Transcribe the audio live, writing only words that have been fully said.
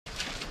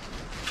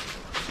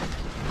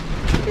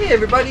Hey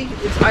everybody,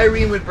 it's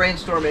Irene with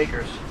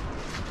BrainStormAcres,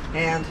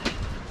 and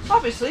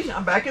obviously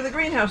I'm back in the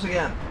greenhouse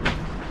again.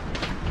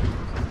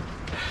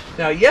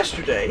 Now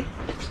yesterday,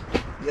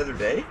 the other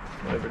day,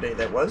 whatever day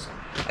that was,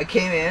 I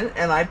came in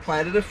and I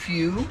planted a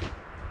few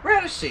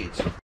radish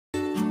seeds.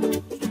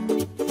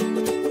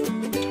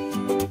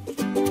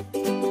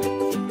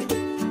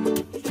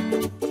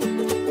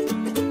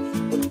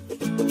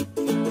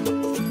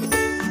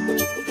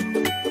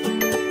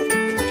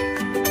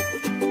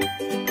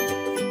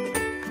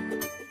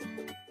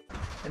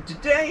 And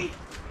today,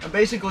 I'm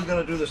basically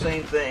going to do the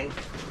same thing.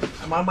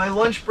 I'm on my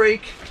lunch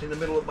break in the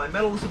middle of my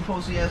metal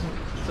symposium,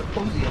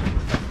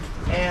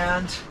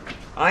 and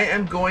I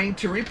am going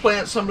to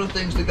replant some of the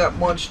things that got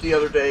munched the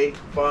other day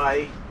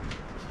by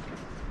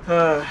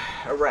a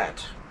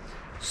rat.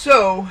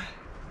 So,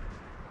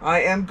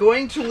 I am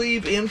going to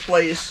leave in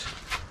place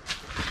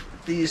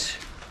these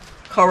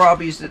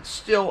kohlrabis that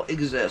still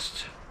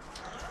exist.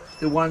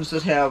 The ones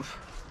that have,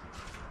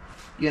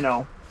 you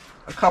know,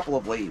 a couple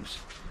of leaves.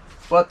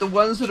 But the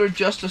ones that are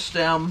just a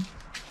stem,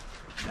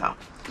 no,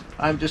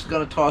 I'm just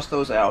going to toss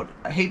those out.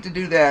 I hate to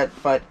do that,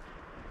 but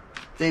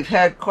they've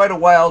had quite a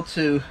while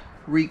to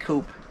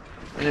recoup.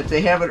 And if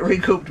they haven't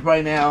recouped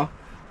by now,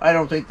 I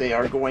don't think they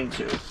are going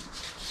to.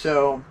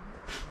 So,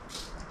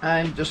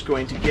 I'm just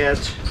going to get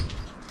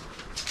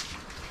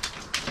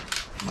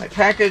my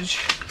package.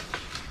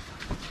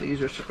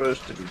 These are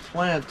supposed to be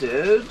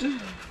planted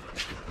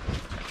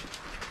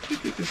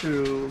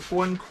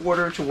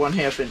 1/4 to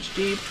 1/2 inch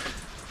deep.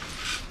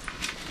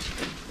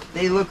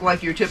 They look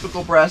like your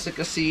typical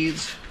brassica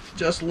seeds,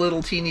 just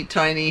little teeny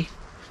tiny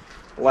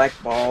black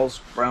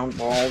balls, brown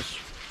balls,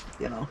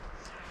 you know.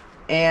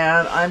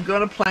 And I'm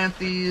going to plant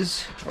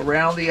these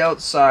around the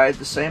outside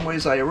the same way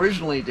as I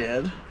originally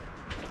did,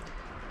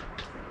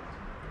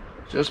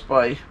 just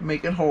by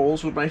making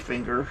holes with my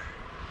finger.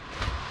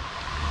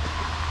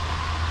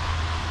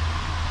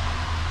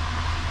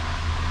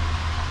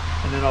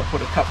 And then I'll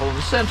put a couple in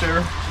the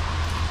center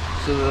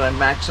so that I'm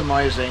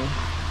maximizing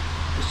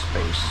the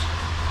space.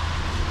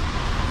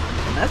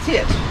 And that's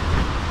it.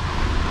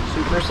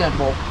 Super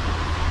simple.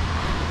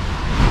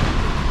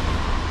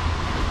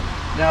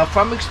 Now,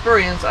 from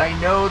experience, I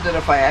know that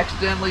if I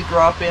accidentally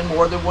drop in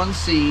more than one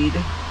seed,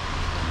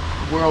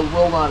 the world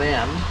will not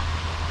end.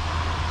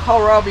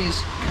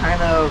 Kohlrabis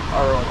kind of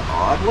are an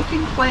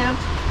odd-looking plant.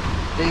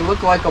 They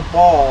look like a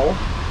ball.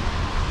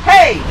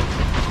 Hey!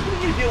 What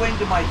are you doing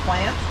to my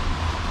plant?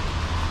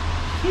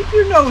 Keep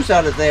your nose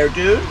out of there,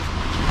 dude.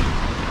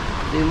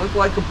 They look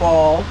like a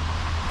ball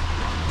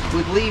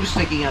with leaves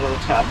sticking out of the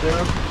top.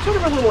 They're sort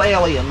of a little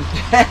alien.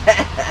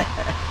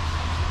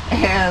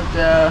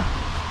 And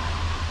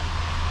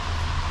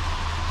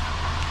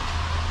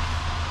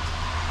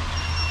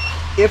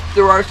if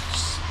there are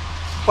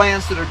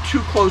plants that are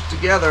too close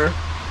together,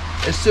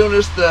 as soon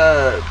as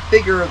the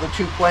bigger of the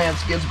two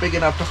plants gets big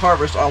enough to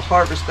harvest, I'll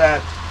harvest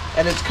that,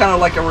 and it's kind of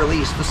like a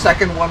release. The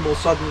second one will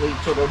suddenly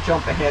sort of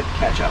jump ahead and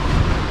catch up.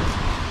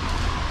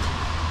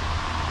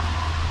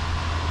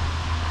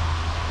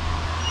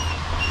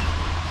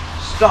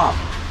 Stop.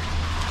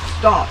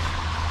 Stop.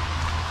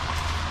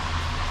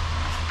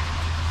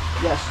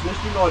 Yes,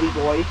 Mr. Naughty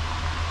Boy.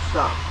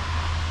 Stop.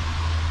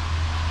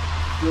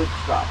 Good,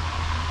 stop.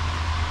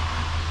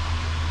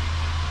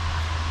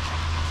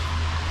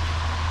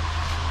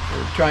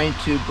 We're trying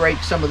to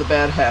break some of the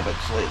bad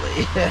habits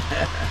lately.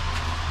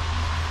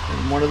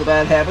 And one of the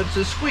bad habits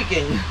is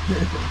squeaking.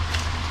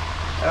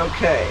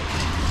 Okay.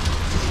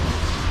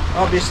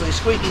 Obviously,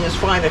 squeaking is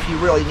fine if you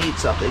really need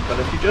something, but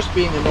if you're just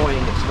being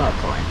annoying, it's not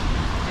fine.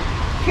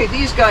 Okay,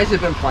 these guys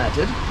have been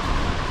planted,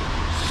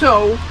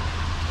 so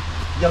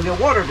they'll get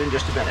watered in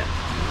just a minute.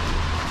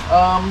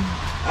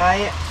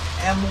 I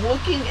am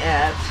looking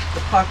at the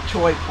pak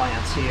choi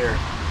plants here,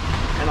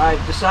 and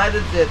I've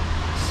decided that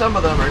some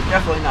of them are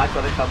definitely not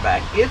going to come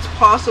back. It's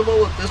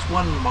possible that this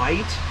one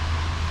might,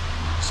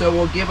 so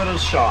we'll give it a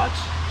shot.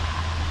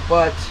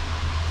 But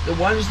the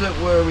ones that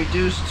were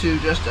reduced to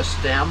just a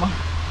stem,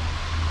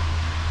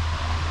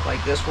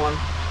 like this one,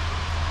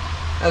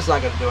 that's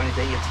not going to do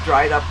anything. It's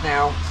dried up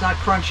now. It's not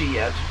crunchy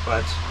yet,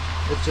 but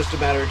it's just a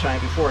matter of time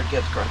before it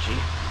gets crunchy.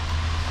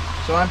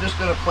 So I'm just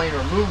going to plain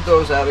remove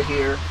those out of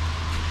here,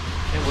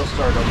 and we'll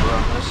start over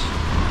on this.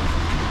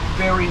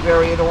 Very,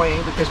 very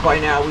annoying, because by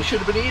now we should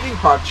have been eating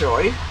pak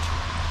choi,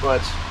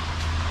 but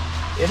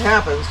it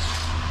happens.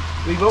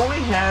 We've only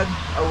had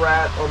a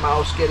rat or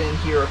mouse get in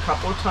here a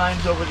couple of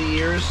times over the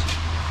years,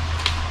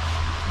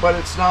 but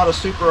it's not a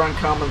super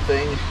uncommon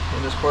thing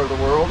in this part of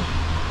the world.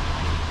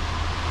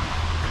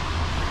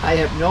 I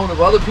have known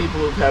of other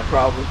people who've had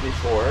problems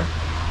before,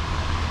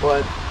 but,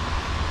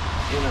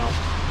 you know,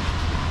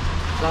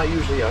 it's not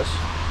usually us.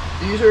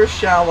 These are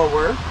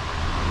shallower,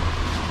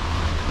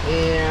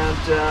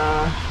 and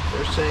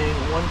they're saying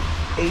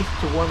 1/8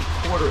 to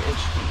 1/4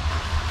 inch deep.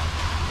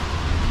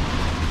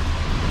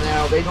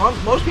 Now,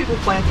 most people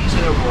plant these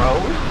in a row,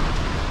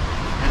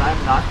 and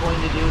I'm not going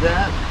to do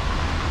that,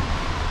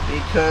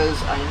 because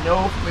I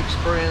know from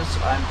experience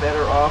I'm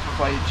better off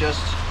if I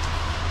just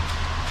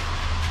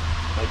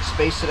like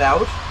space it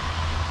out.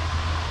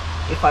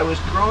 If I was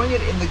growing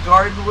it in the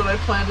garden, would I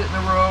plant it in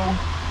a row?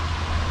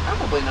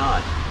 Probably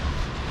not.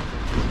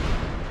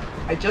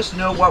 I just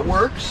know what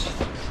works,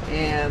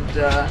 and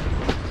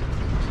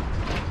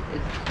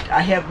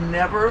I have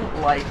never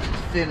liked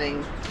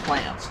thinning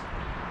plants.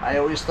 I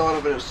always thought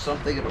of it as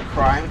something of a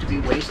crime to be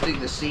wasting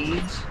the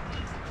seeds.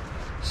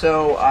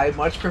 So I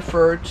much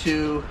prefer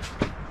to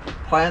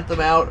plant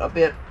them out a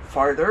bit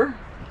farther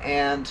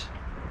and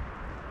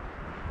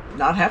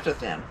not have to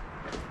thin.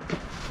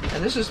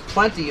 And this is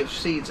plenty of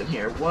seeds in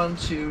here. 1,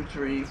 2,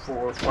 3,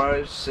 4,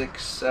 5,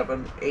 6,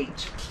 7,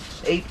 8.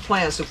 8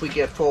 plants if we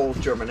get full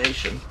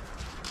germination.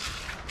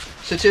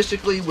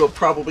 Statistically, we'll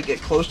probably get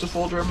close to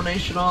full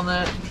germination on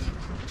that.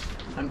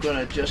 I'm going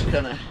to just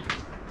kind of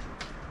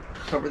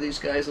cover these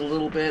guys a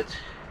little bit.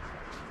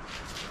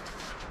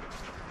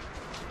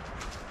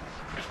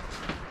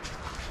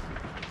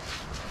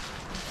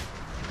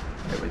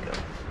 There we go.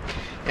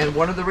 And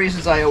one of the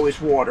reasons I always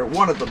water,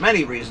 one of the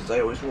many reasons I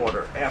always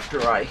water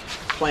after I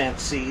plant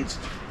seeds,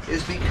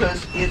 is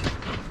because it,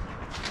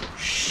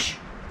 shh,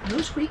 no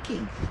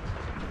squeaking.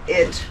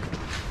 It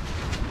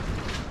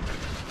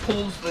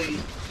pulls the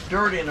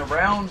dirt in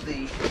around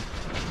the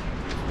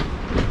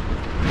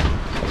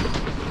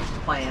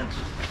plant,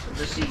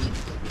 the seed,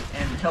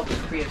 and helps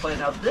create a plant.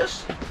 Now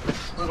this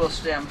little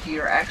stem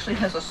here actually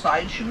has a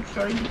side shoot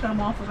starting to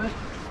come off of it,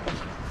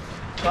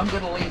 so I'm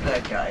going to leave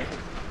that guy.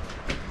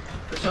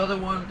 This other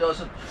one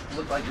doesn't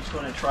look like it's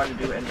going to try to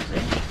do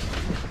anything,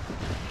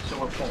 so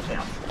we'll pull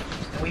him.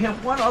 And we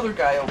have one other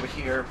guy over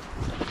here,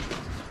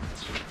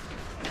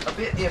 a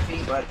bit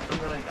iffy, but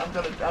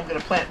I'm gonna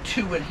plant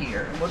 2 in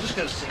here, and we're just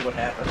gonna see what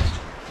happens.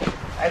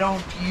 I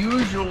don't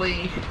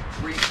usually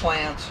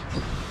replant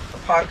a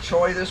pak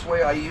choi this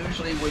way. I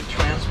usually would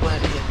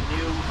transplant in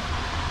new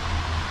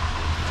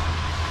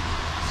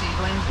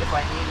seedlings if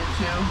I needed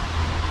to,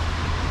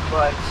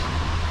 but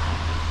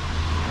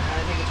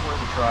I think it's worth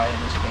a try in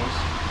this case.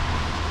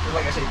 But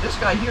like I say, this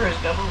guy here has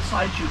got a little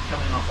side shoot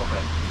coming off of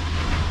it.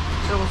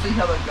 So we'll see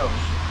how that goes.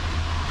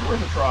 It's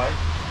worth a try.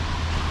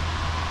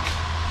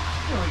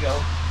 Here we go.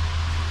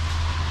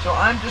 So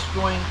I'm just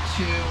going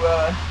to,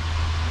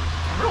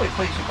 I'm really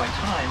pleased with my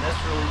time. That's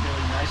really,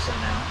 really nice right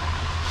now.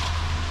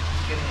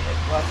 Getting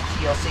lots of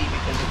TLC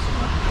because it's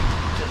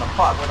in the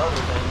pot with other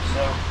things,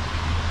 so,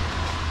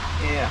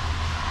 yeah.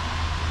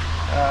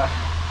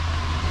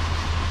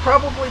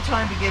 Probably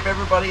time to give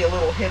everybody a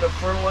little hit of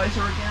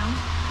fertilizer again.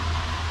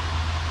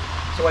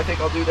 So I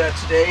think I'll do that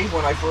today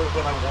when I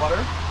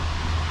water.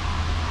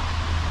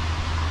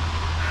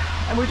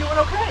 And we're doing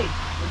okay.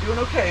 We're doing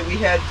okay. We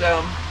had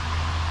a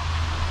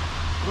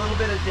little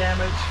bit of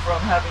damage from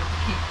having to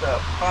keep the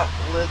pot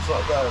lids,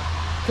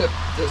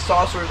 the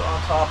saucers on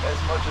top as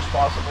much as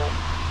possible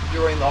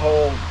during the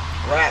whole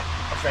rat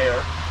affair.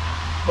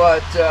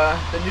 But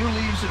the new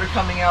leaves that are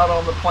coming out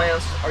on the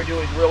plants are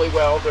doing really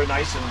well. They're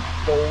nice and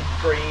bold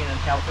green and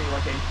healthy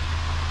looking.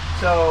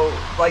 So,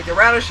 like the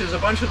radishes, a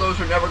bunch of those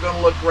are never going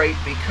to look great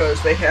because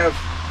they have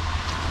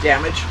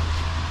damage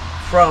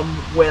from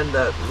when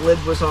the lid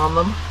was on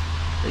them.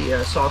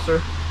 The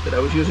saucer that I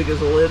was using as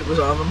a lid was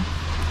on them.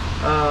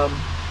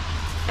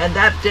 And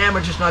that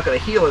damage is not going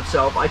to heal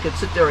itself. I could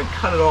sit there and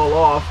cut it all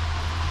off.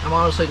 I'm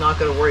honestly not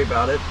going to worry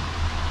about it.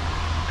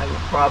 I will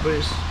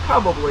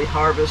probably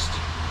harvest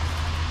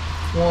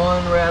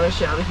one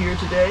radish out of here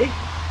today.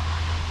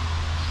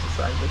 Let's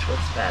decide which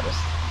one's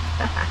fattest.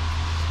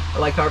 I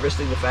like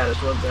harvesting the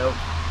fattest ones out.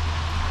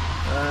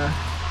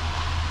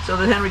 So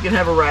that Henry can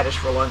have a radish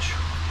for lunch.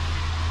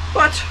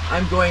 But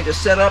I'm going to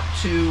set up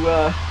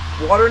to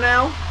water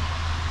now,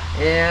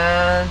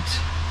 and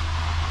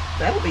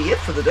that'll be it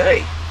for the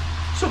day.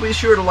 So be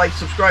sure to like,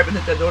 subscribe, and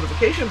hit that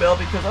notification bell,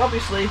 because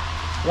obviously,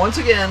 once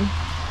again,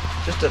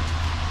 just a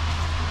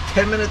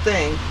 10-minute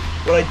thing.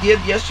 What I did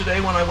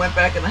yesterday when I went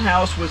back in the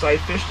house was I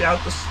fished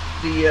out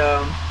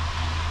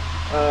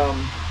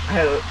I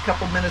had a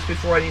couple minutes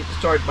before I needed to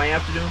start my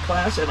afternoon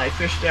class, and I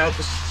fished out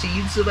the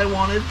seeds that I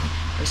wanted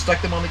and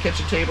stuck them on the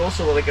kitchen table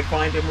so that I could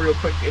find them real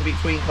quick in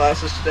between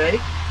classes today.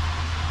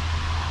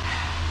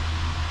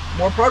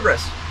 More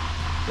progress.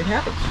 It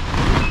happens.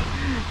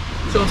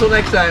 So until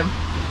next time,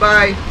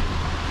 bye.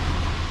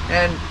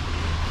 And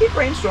keep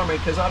brainstorming,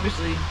 because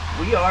obviously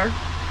we are.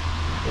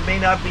 It may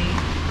not be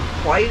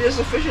quite as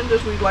efficient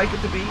as we'd like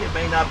it to be. It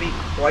may not be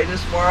quite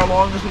as far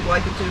along as we'd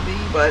like it to be,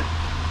 but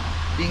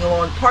being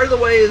along part of the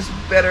way is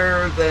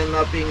better than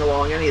not being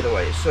along any of the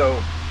way. So,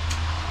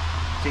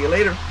 see you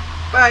later.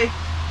 Bye.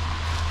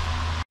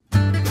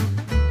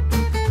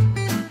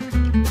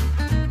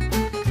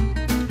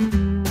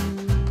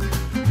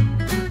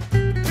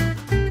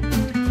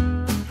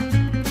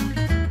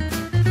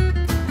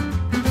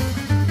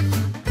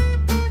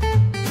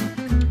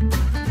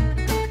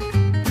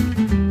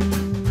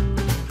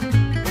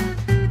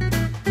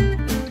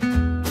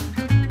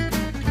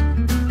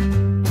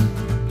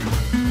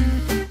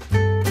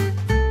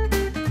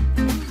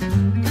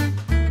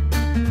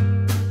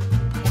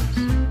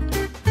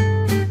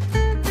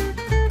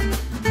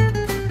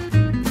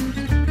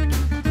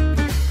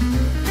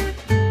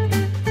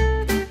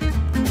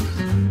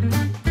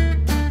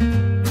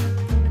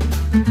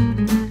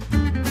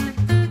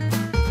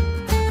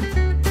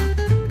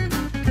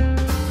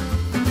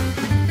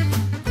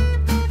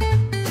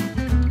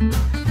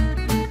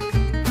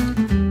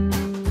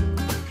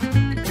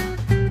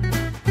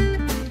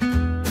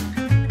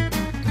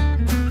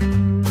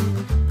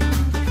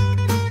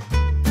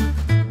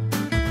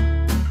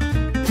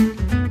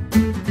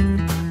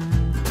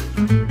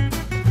 Bye.